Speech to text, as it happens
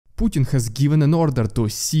Putin has given an order to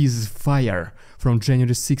cease fire from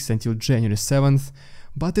January 6th until January 7th,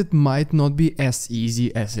 but it might not be as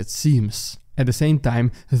easy as it seems. At the same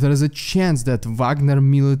time, there is a chance that Wagner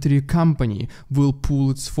military company will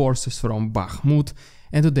pull its forces from Bakhmut,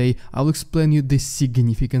 and today I'll explain you the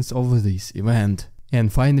significance of this event.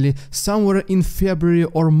 And finally, somewhere in February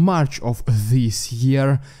or March of this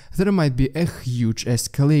year, there might be a huge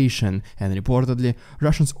escalation, and reportedly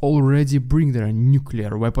Russians already bring their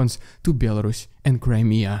nuclear weapons to Belarus and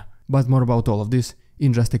Crimea. But more about all of this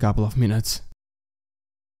in just a couple of minutes.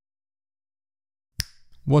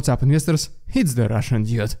 What's up, investors? It's the Russian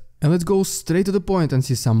dude. And let's go straight to the point and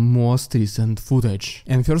see some most recent footage.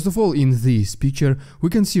 And first of all, in this picture we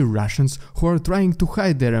can see Russians who are trying to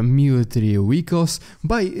hide their military vehicles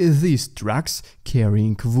by these trucks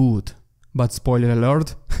carrying wood. But spoiler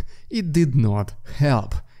alert, it did not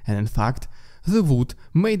help, and in fact the wood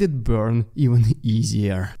made it burn even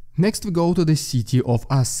easier. Next we go to the city of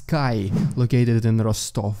Askay, located in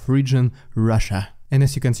Rostov region, Russia. And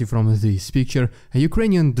as you can see from this picture, a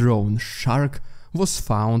Ukrainian drone Shark was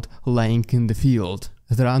found lying in the field.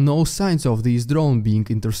 There are no signs of this drone being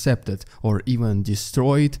intercepted or even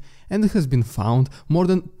destroyed, and it has been found more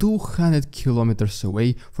than 200 kilometers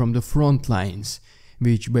away from the front lines,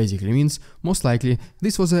 which basically means most likely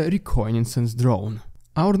this was a reconnaissance drone.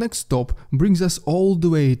 Our next stop brings us all the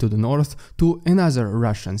way to the north to another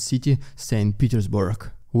Russian city, St.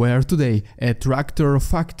 Petersburg, where today a tractor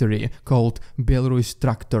factory called Belarus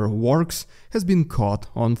Tractor Works has been caught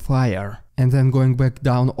on fire. And then going back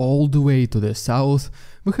down all the way to the south,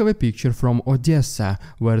 we have a picture from Odessa,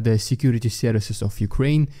 where the security services of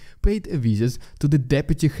Ukraine paid a visit to the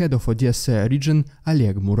deputy head of Odessa region,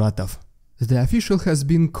 Oleg Muratov. The official has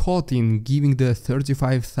been caught in giving the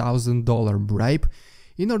 $35,000 bribe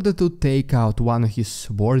in order to take out one of his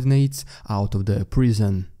subordinates out of the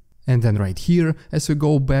prison. And then right here, as we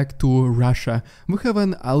go back to Russia, we have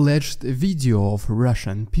an alleged video of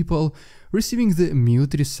Russian people receiving the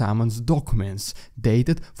military summons documents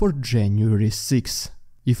dated for January 6.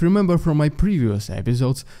 If you remember from my previous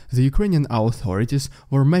episodes, the Ukrainian authorities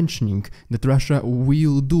were mentioning that Russia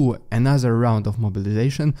will do another round of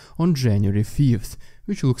mobilization on January 5th,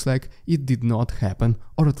 which looks like it did not happen,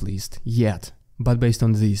 or at least yet. But based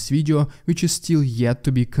on this video, which is still yet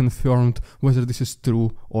to be confirmed whether this is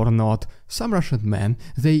true or not, some Russian men,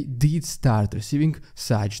 they did start receiving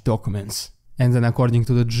such documents. And then according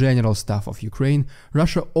to the general staff of Ukraine,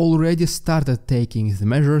 Russia already started taking the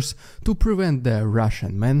measures to prevent the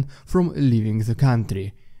Russian men from leaving the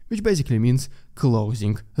country, which basically means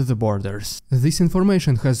closing the borders. This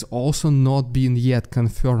information has also not been yet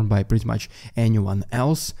confirmed by pretty much anyone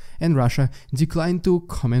else, and Russia declined to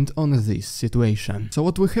comment on this situation. So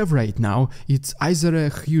what we have right now, it's either a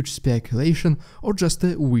huge speculation or just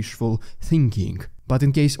a wishful thinking. But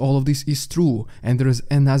in case all of this is true and there is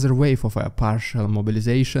another wave of a partial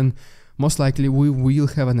mobilization, most likely we will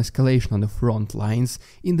have an escalation on the front lines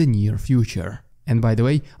in the near future. And by the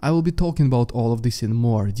way, I will be talking about all of this in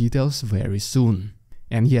more details very soon.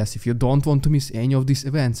 And yes, if you don't want to miss any of these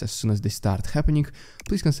events as soon as they start happening,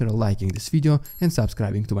 please consider liking this video and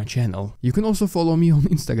subscribing to my channel. You can also follow me on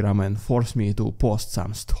Instagram and force me to post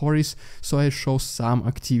some stories so I show some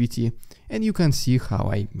activity and you can see how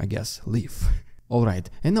I guess, live. Alright,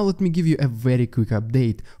 and now let me give you a very quick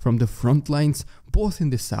update from the front lines both in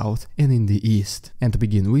the south and in the east. And to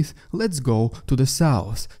begin with, let's go to the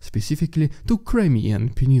south, specifically to Crimean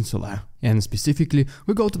Peninsula. And specifically,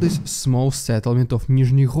 we go to this small settlement of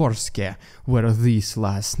Nizhnegorsk, where this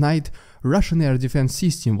last night Russian air defense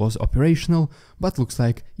system was operational, but looks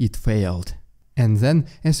like it failed. And then,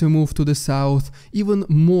 as we move to the south, even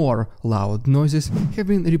more loud noises have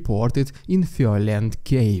been reported in Furland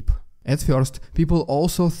Cape. At first, people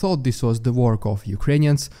also thought this was the work of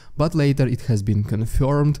Ukrainians, but later it has been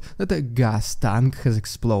confirmed that a gas tank has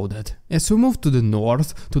exploded. As we move to the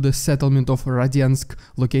north, to the settlement of Radyansk,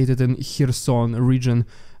 located in Kherson region,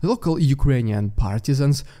 local Ukrainian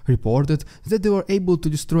partisans reported that they were able to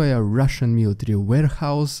destroy a Russian military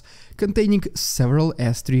warehouse containing several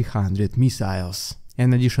S-300 missiles.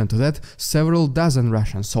 In addition to that, several dozen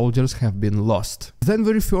Russian soldiers have been lost. Then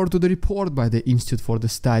we refer to the report by the Institute for the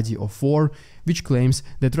Study of War, which claims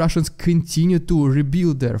that Russians continue to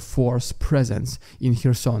rebuild their force presence in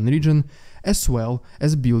Kherson region, as well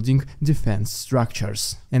as building defense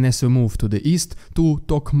structures. And as we move to the east, to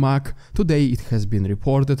Tokmak, today it has been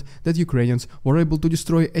reported that Ukrainians were able to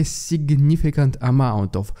destroy a significant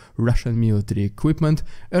amount of Russian military equipment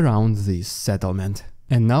around this settlement.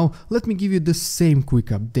 And now, let me give you the same quick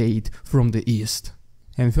update from the east.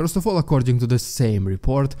 And first of all, according to the same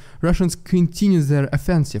report, Russians continued their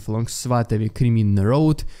offensive along Svatovo-Kreminna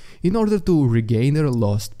road in order to regain their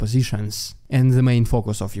lost positions. And the main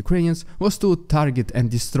focus of Ukrainians was to target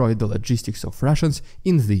and destroy the logistics of Russians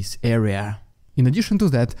in this area. In addition to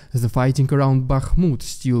that, the fighting around Bakhmut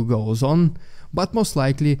still goes on, but most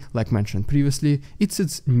likely, like mentioned previously,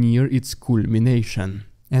 it's near its culmination.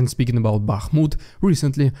 And speaking about Bakhmut,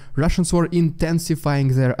 recently Russians were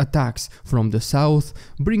intensifying their attacks from the south,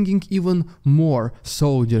 bringing even more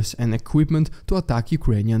soldiers and equipment to attack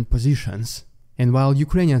Ukrainian positions. And while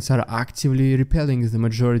Ukrainians are actively repelling the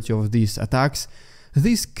majority of these attacks,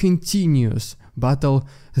 this continuous battle,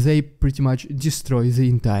 they pretty much destroy the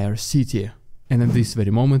entire city. And at this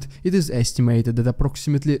very moment, it is estimated that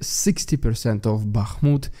approximately 60% of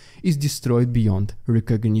Bakhmut is destroyed beyond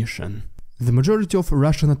recognition. The majority of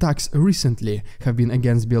Russian attacks recently have been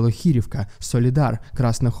against Belohirivka, Solidar,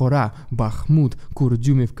 Krasna Hora, Bakhmut,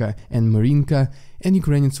 Kurdyumivka and Marinka, and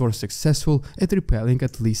Ukrainians were successful at repelling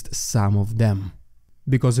at least some of them.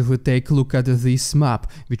 Because if we take a look at this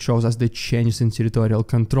map, which shows us the changes in territorial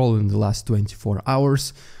control in the last 24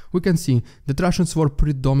 hours, we can see that Russians were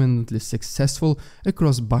predominantly successful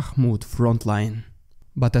across Bakhmut frontline.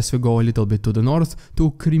 But as we go a little bit to the north,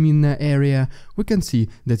 to Crimea area, we can see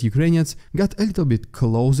that Ukrainians got a little bit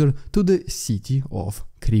closer to the city of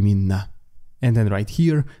Crimea. And then right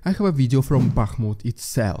here, I have a video from Bakhmut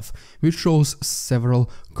itself, which shows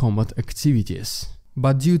several combat activities.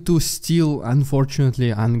 But due to still,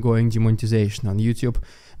 unfortunately, ongoing demonetization on YouTube,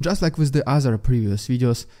 just like with the other previous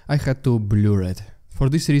videos, I had to blur it. For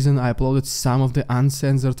this reason, I uploaded some of the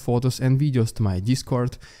uncensored photos and videos to my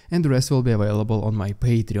Discord, and the rest will be available on my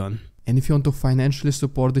Patreon. And if you want to financially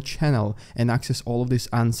support the channel and access all of this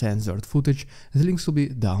uncensored footage, the links will be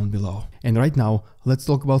down below. And right now, let's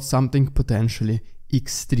talk about something potentially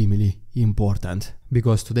extremely important.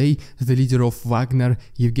 Because today, the leader of Wagner,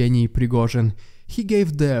 Yevgeny Prigozhin, he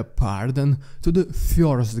gave the pardon to the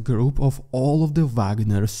first group of all of the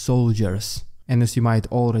Wagner soldiers. And as you might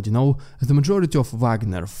already know, the majority of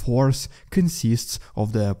Wagner force consists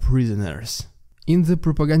of the prisoners. In the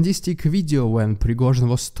propagandistic video when Prigozhin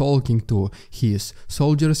was talking to his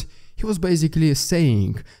soldiers, he was basically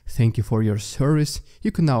saying, "Thank you for your service,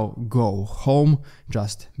 you can now go home,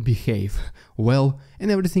 just behave well and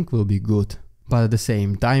everything will be good." But at the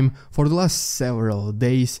same time, for the last several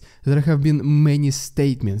days, there have been many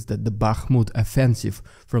statements that the Bakhmut offensive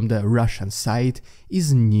from the Russian side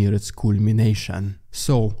is near its culmination.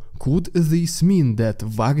 So, could this mean that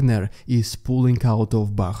Wagner is pulling out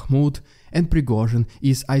of Bakhmut and Prigozhin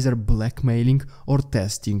is either blackmailing or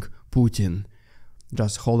testing Putin?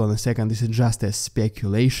 Just hold on a second, this is just a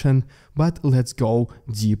speculation, but let's go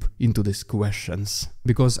deep into these questions.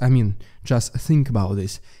 Because, just think about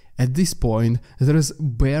this. At this point, there is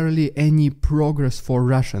barely any progress for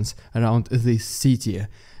Russians around this city.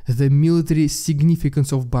 The military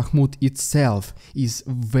significance of Bakhmut itself is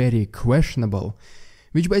very questionable,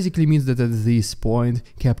 which basically means that at this point,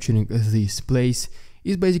 capturing this place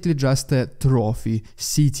is basically just a trophy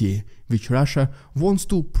city, which Russia wants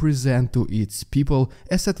to present to its people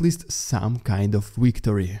as at least some kind of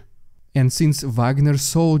victory. And since Wagner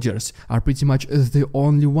soldiers are pretty much the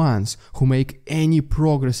only ones who make any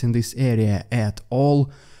progress in this area at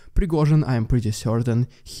all, Prigozhin, I'm pretty certain,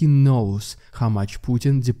 he knows how much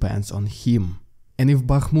Putin depends on him. And if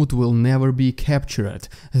Bakhmut will never be captured,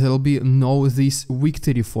 there will be no this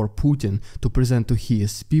victory for Putin to present to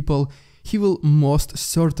his people, he will most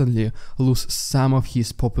certainly lose some of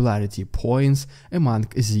his popularity points among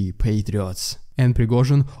the patriots. And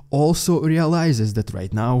Prigozhin also realizes that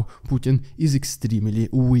right now Putin is extremely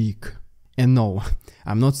weak. And no,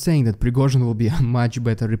 I'm not saying that Prigozhin will be a much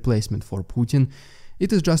better replacement for Putin.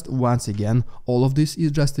 It is just, once again, all of this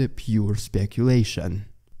is just a pure speculation.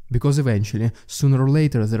 Because eventually, sooner or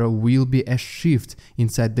later, there will be a shift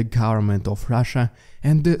inside the government of Russia,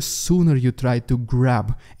 and the sooner you try to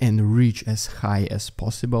grab and reach as high as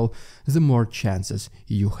possible, the more chances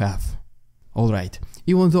you have. Alright,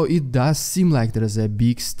 even though it does seem like there is a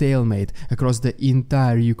big stalemate across the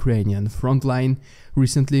entire Ukrainian front line,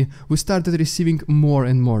 recently we started receiving more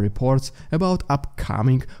and more reports about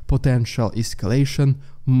upcoming potential escalation,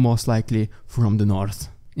 most likely from the north.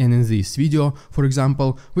 And in this video, for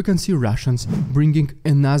example, we can see Russians bringing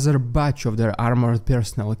another batch of their armored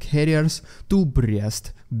personnel carriers to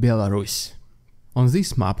Brest, Belarus. On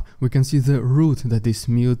this map, we can see the route that this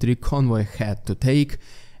military convoy had to take,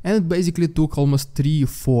 and it basically took almost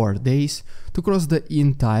 3-4 days to cross the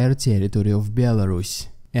entire territory of Belarus.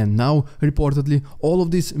 And now, reportedly, all of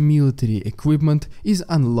this military equipment is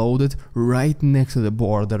unloaded right next to the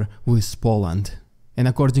border with Poland. And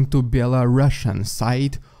according to Belarusian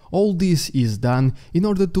side, all this is done in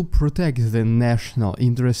order to protect the national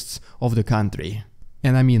interests of the country.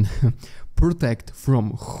 And I mean, protect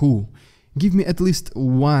from who? Give me at least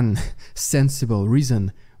one sensible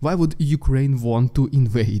reason why would Ukraine want to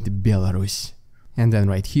invade Belarus. And then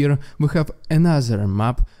right here we have another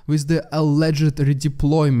map with the alleged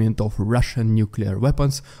redeployment of Russian nuclear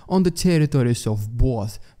weapons on the territories of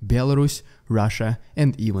both Belarus, Russia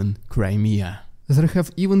and even Crimea. There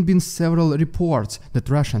have even been several reports that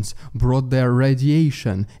Russians brought their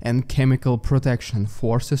radiation and chemical protection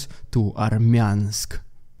forces to Armyansk.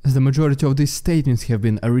 The majority of these statements have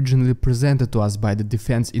been originally presented to us by the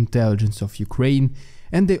Defense Intelligence of Ukraine,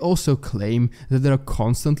 and they also claim that they are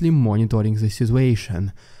constantly monitoring the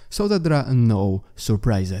situation, so that there are no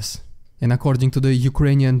surprises. And according to the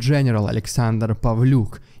Ukrainian general Alexander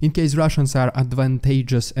Pavlyuk, in case Russians are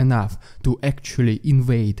advantageous enough to actually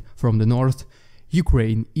invade from the north,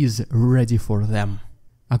 Ukraine is ready for them.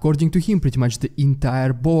 According to him, pretty much the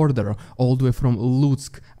entire border, all the way from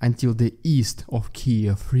Lutsk until the east of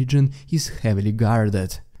Kiev region, is heavily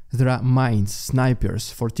guarded. There are mines,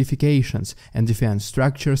 snipers, fortifications and defense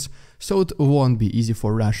structures, so it won't be easy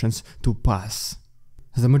for Russians to pass.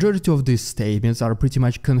 The majority of these statements are pretty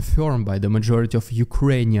much confirmed by the majority of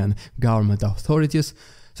Ukrainian government authorities,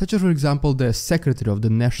 such as for example the Secretary of the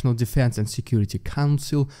National Defense and Security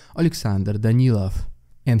Council, Alexander Danilov.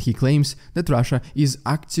 And he claims that Russia is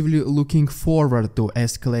actively looking forward to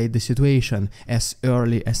escalate the situation as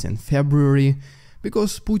early as in February,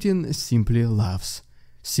 because Putin simply loves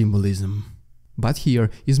symbolism. But here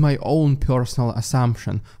is my own personal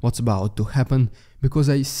assumption what's about to happen, because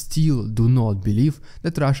I still do not believe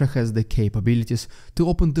that Russia has the capabilities to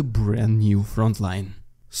open the brand new front line.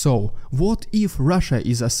 So, what if Russia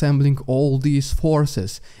is assembling all these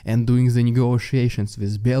forces and doing the negotiations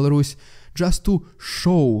with Belarus just to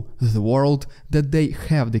show the world that they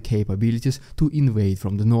have the capabilities to invade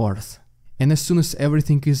from the north? And as soon as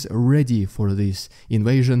everything is ready for this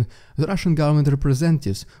invasion, the Russian government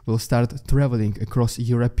representatives will start traveling across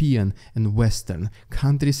European and Western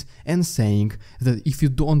countries and saying that if you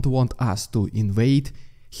don't want us to invade,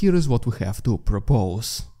 here is what we have to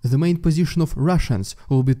propose. The main position of Russians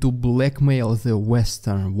will be to blackmail the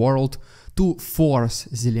Western world to force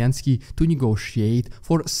Zelensky to negotiate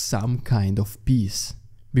for some kind of peace.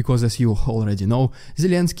 Because as you already know,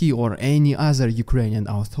 Zelensky or any other Ukrainian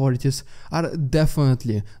authorities are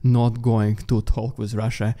definitely not going to talk with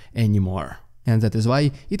Russia anymore. And that is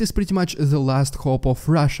why it is pretty much the last hope of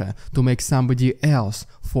Russia to make somebody else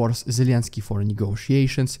force Zelensky for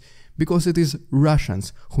negotiations, because it is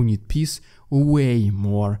Russians who need peace way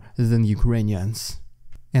more than Ukrainians.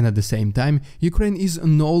 And at the same time, Ukraine is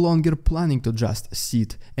no longer planning to just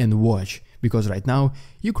sit and watch, because right now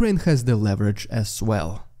Ukraine has the leverage as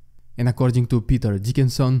well. And according to Peter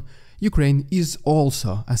Dickinson, Ukraine is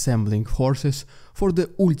also assembling forces for the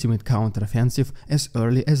ultimate counteroffensive as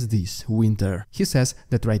early as this winter. He says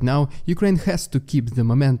that right now Ukraine has to keep the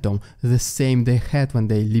momentum the same they had when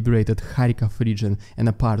they liberated Kharkiv region and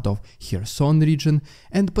a part of Kherson region,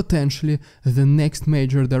 and potentially the next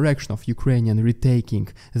major direction of Ukrainian retaking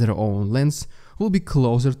their own lands will be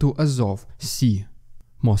closer to Azov Sea,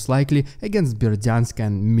 most likely against Berdyansk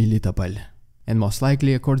and Melitopol. And most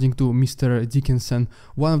likely, according to Mr. Dickinson,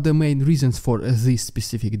 one of the main reasons for this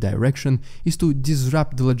specific direction is to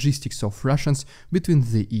disrupt the logistics of Russians between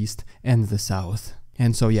the east and the south.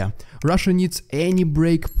 And so yeah, Russia needs any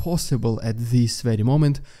break possible at this very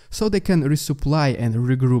moment so they can resupply and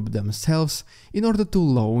regroup themselves in order to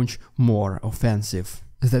launch more offensive.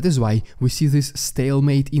 That is why we see this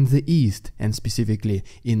stalemate in the east and specifically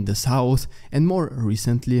in the south, and more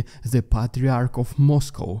recently the Patriarch of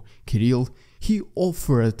Moscow, Kirill, he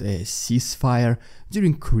offered a ceasefire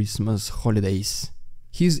during Christmas holidays.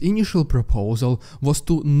 His initial proposal was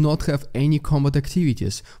to not have any combat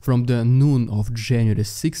activities from the noon of January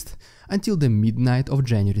 6th until the midnight of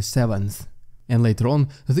January 7th. And later on,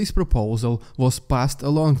 this proposal was passed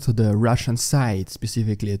along to the Russian side,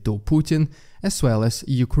 specifically to Putin, as well as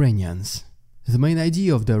Ukrainians. The main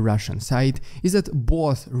idea of the Russian side is that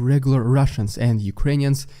both regular Russians and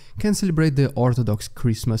Ukrainians can celebrate the Orthodox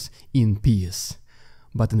Christmas in peace.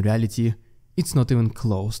 But in reality, it's not even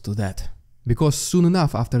close to that. Because soon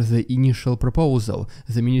enough after the initial proposal,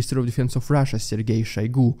 the Minister of Defense of Russia, Sergei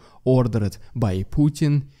Shoigu, ordered by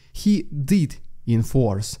Putin, he did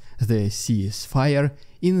enforce the ceasefire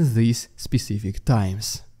in these specific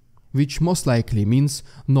times. Which most likely means,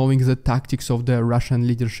 knowing the tactics of the Russian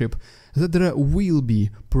leadership, that there will be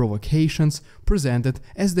provocations presented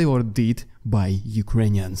as they were did by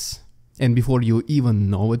Ukrainians. And before you even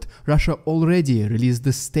know it, Russia already released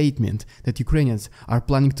the statement that Ukrainians are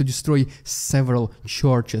planning to destroy several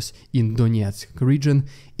churches in Donetsk region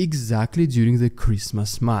exactly during the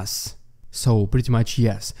Christmas Mass. So pretty much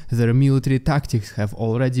yes, their military tactics have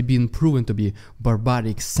already been proven to be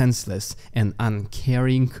barbaric, senseless and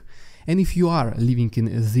uncaring. And if you are living in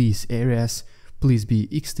these areas, please be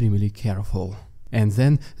extremely careful. And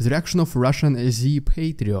then the reaction of Russian Z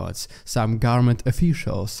patriots, some government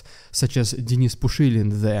officials, such as Denis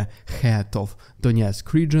Pushilin, the head of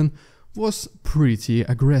Donetsk region, was pretty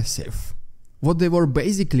aggressive. What they were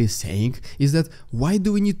basically saying is that why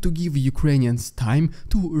do we need to give Ukrainians time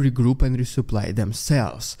to regroup and resupply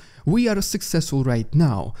themselves? We are successful right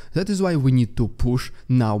now, that is why we need to push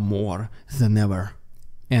now more than ever.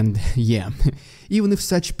 And yeah, even if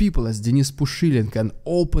such people as Denis Pushilin can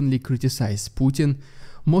openly criticize Putin,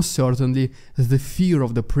 most certainly the fear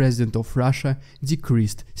of the president of Russia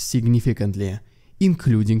decreased significantly,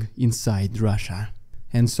 including inside Russia.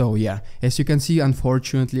 And so yeah, as you can see,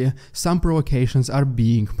 unfortunately, some provocations are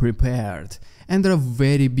being prepared, and there are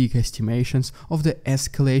very big estimations of the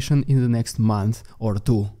escalation in the next month or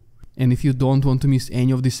two. And if you don't want to miss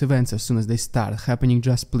any of these events as soon as they start happening,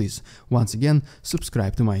 just please, once again,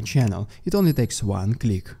 subscribe to my channel. It only takes one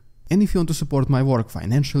click. And if you want to support my work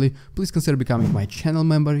financially, please consider becoming my channel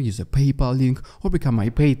member, use a PayPal link, or become my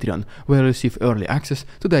Patreon, where you receive early access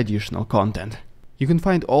to the additional content. You can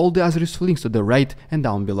find all the other useful links to the right and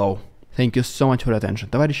down below. Thank you so much for your attention,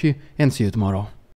 товарищи, and see you tomorrow.